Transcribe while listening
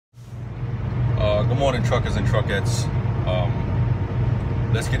Good morning, truckers and truckettes.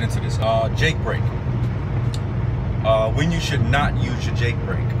 Let's get into this. Jake brake. When you should not use your Jake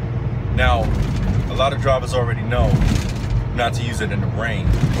brake. Now, a lot of drivers already know not to use it in the rain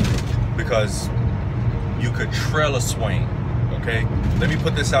because you could trailer swing. Okay, let me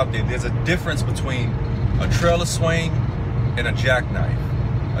put this out there. There's a difference between a trailer swing and a jackknife.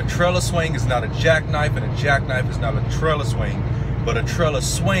 A trailer swing is not a jackknife, and a jackknife is not a trailer swing. But a trailer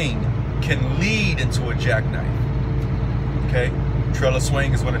swing can lead into a jackknife. Okay, trailer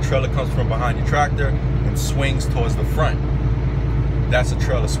swing is when a trailer comes from behind your tractor and swings towards the front. That's a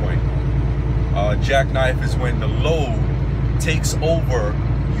trailer swing. Jackknife is when the load takes over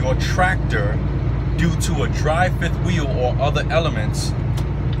your tractor due to a drive fifth wheel or other elements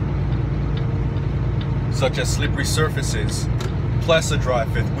such as slippery surfaces plus a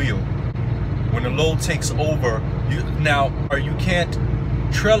drive fifth wheel. When the load takes over, you can't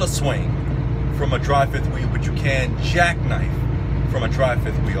trailer swing from a drive fifth wheel, but you can jackknife from a drive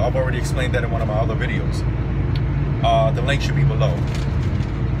fifth wheel. I've already explained that in one of my other videos. The link should be below.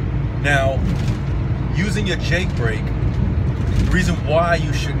 Now, using your Jake brake, the reason why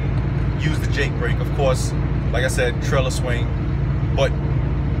you shouldn't use the Jake brake, of course, like I said, trailer swing, but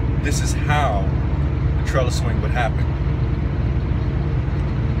this is how the trailer swing would happen.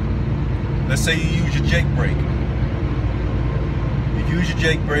 Let's say you use your Jake brake. You use your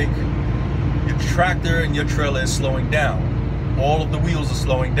Jake brake, your tractor and your trailer is slowing down. All of the wheels are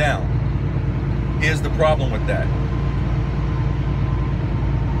slowing down. Here's the problem with that.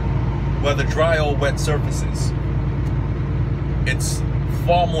 Whether dry or wet surfaces, it's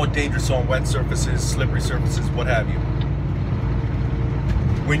far more dangerous on wet surfaces, slippery surfaces, what have you.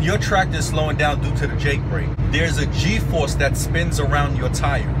 When your tractor is slowing down due to the Jake brake, there's a G-force that spins around your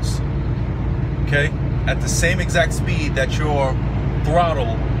tires, okay? At the same exact speed that you're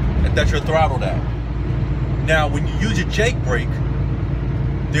throttled at. Now, when you use your Jake brake,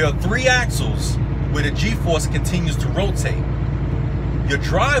 there are 3 axles where the G-force continues to rotate. Your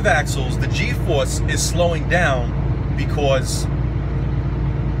drive axles, the G-force is slowing down because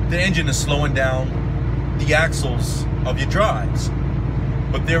the engine is slowing down the axles of your drives.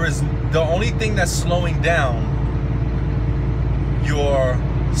 But the only thing that's slowing down your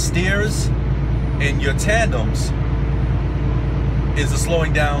steers and your tandems is the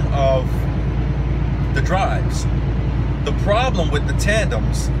slowing down of the drives. The problem with the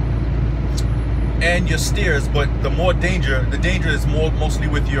tandems and your steers, but the danger is mostly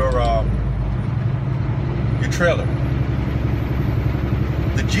with your trailer.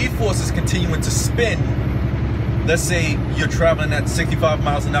 The G-force is continuing to spin. Let's say you're traveling at 65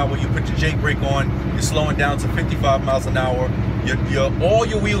 miles an hour, you put your Jake brake on, you're slowing down to 55 miles an hour, all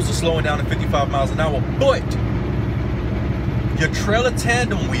your wheels are slowing down to 55 miles an hour, but your trailer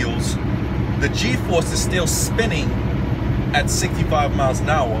tandem wheels, the G-force is still spinning at 65 miles an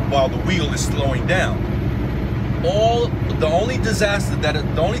hour while the wheel is slowing down. The only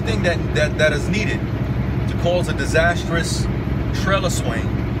thing that is needed to cause a disastrous trailer swing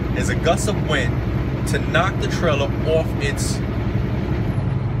is a gust of wind to knock the trailer off its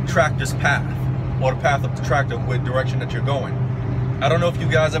tractor's path, or the path of the tractor with direction that you're going. I don't know if you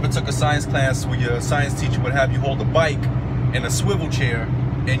guys ever took a science class where your science teacher would have you hold a bike in a swivel chair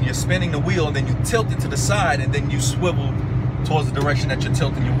and you're spinning the wheel and then you tilt it to the side and then you swivel towards the direction that you're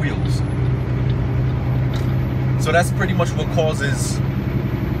tilting your wheels. So that's pretty much what causes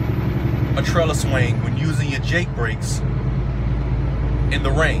a trailer swing when using your Jake brakes in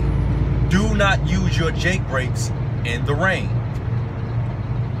the rain. Do not use your Jake brakes in the rain.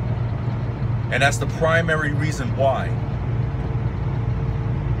 And that's the primary reason why.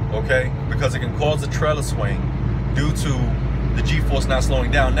 Okay? Because it can cause a trailer swing due to the G-force not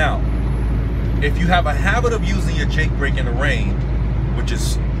slowing down. Now, if you have a habit of using your Jake brake in the rain, which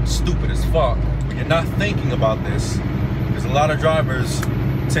is stupid as fuck, but you're not thinking about this, because a lot of drivers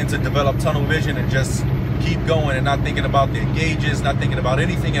tend to develop tunnel vision and just keep going and not thinking about their gauges, not thinking about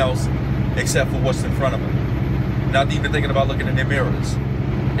anything else except for what's in front of them, not even thinking about looking in their mirrors.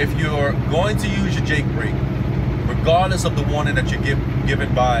 If you're going to use your Jake brake, regardless of the warning that you're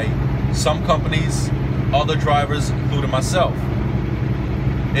given by some companies, other drivers, including myself,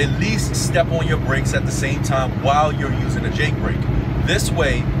 at least step on your brakes at the same time while you're using a Jake brake. This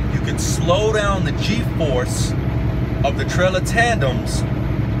way, you can slow down the G-force of the trailer tandems,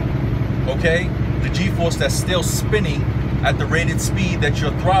 okay? The G-force that's still spinning at the rated speed that you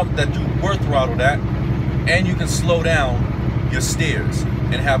were throttled at, and you can slow down your steers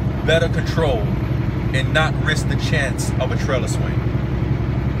and have better control and not risk the chance of a trailer swing.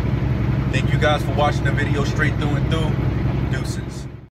 Thank you guys for watching the video straight through and through. Deuces.